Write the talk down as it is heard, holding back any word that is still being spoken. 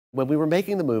When we were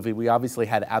making the movie, we obviously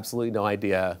had absolutely no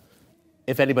idea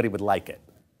if anybody would like it,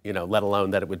 you know, let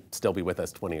alone that it would still be with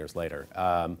us 20 years later.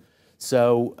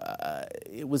 So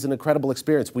it was an incredible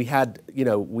experience. We had, you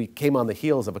know, we came on the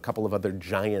heels of a couple of other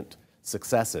giant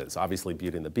successes, obviously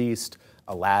Beauty and the Beast,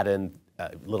 Aladdin,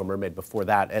 Little Mermaid before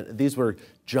that. And these were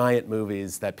giant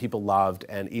movies that people loved,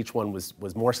 and each one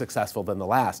was more successful than the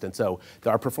last. And so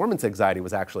our performance anxiety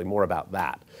was actually more about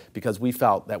that, because we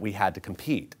felt that we had to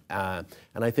compete. And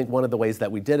I think one of the ways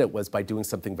that we did it was by doing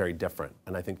something very different.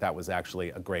 And I think that was actually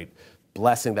a great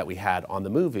blessing that we had on the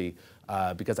movie,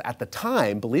 because at the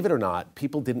time, believe it or not,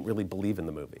 people didn't really believe in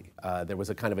the movie. There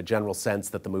was a kind of a general sense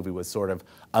that the movie was sort of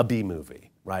a B movie,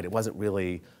 right? It wasn't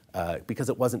really, because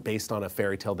it wasn't based on a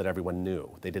fairy tale that everyone knew.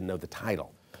 They didn't know the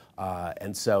title.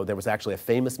 And so there was actually a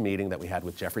famous meeting that we had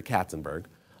with Jeffrey Katzenberg,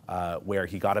 where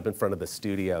he got up in front of the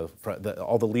studio,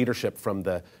 all the leadership from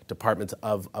the departments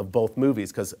of both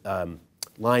movies, because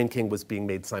Lion King was being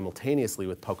made simultaneously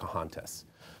with Pocahontas.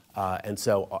 And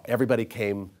so everybody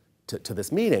came to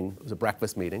this meeting. It was a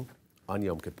breakfast meeting on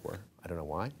Yom Kippur. I don't know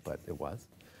why, but it was.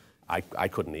 I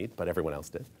couldn't eat, but everyone else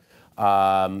did.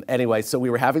 Anyway, so we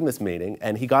were having this meeting,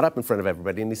 and he got up in front of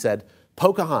everybody and he said,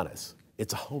 "Pocahontas,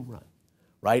 it's a home run,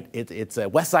 right? It's a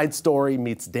West Side Story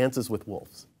meets Dances with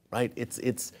Wolves, right? It's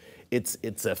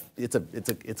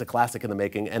a classic in the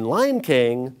making. And Lion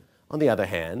King, on the other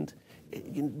hand,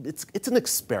 it's an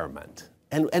experiment.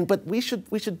 But we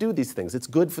should do these things. It's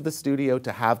good for the studio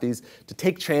to have these, to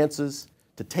take chances,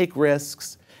 to take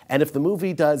risks. And if the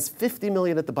movie does 50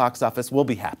 million at the box office, we'll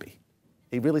be happy."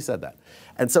 He really said that.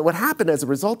 And so what happened as a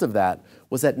result of that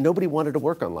was that nobody wanted to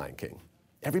work on Lion King.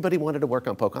 Everybody wanted to work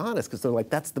on Pocahontas because they're like,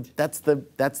 that's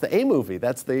the A movie,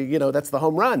 that's the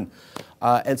home run.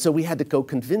 And so we had to go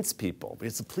convince people. We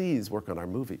said, "Please work on our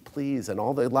movie, please." And a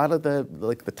lot of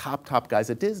the top guys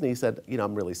at Disney said,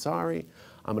 "I'm really sorry.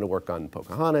 I'm going to work on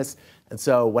Pocahontas." And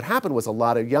so what happened was a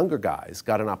lot of younger guys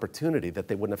got an opportunity that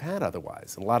they wouldn't have had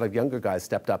otherwise. And a lot of younger guys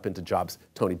stepped up into jobs,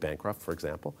 Tony Bancroft, for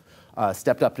example,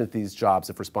 stepped up into these jobs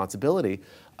of responsibility.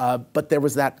 But there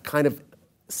was that kind of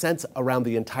sense around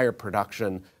the entire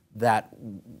production that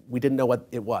we didn't know what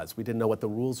it was. We didn't know what the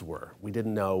rules were. We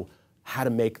didn't know how to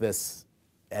make this.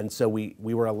 And so we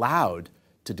were allowed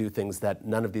to do things that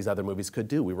none of these other movies could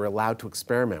do. We were allowed to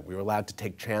experiment. We were allowed to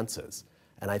take chances.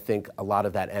 And I think a lot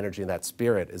of that energy and that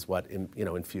spirit is what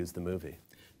infused the movie.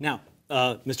 Now,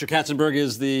 Mr. Katzenberg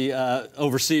is the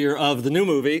overseer of the new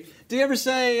movie. Do you ever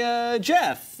say,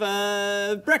 "Jeff,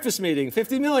 breakfast meeting,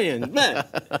 50 million, meh.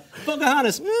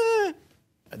 Pocahontas, meh"?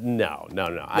 No.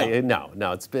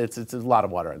 It's a lot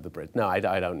of water under the bridge. No, I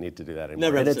don't need to do that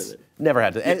anymore. Never had to say that. Never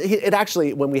had to. And it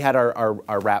actually, when we had our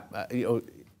wrap,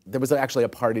 there was actually a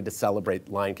party to celebrate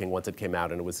Lion King once it came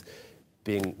out, and it was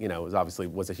being, it was obviously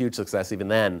was a huge success even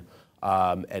then.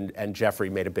 And Jeffrey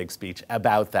made a big speech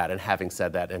about that. And having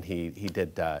said that, and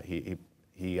he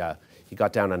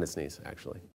got down on his knees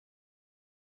actually.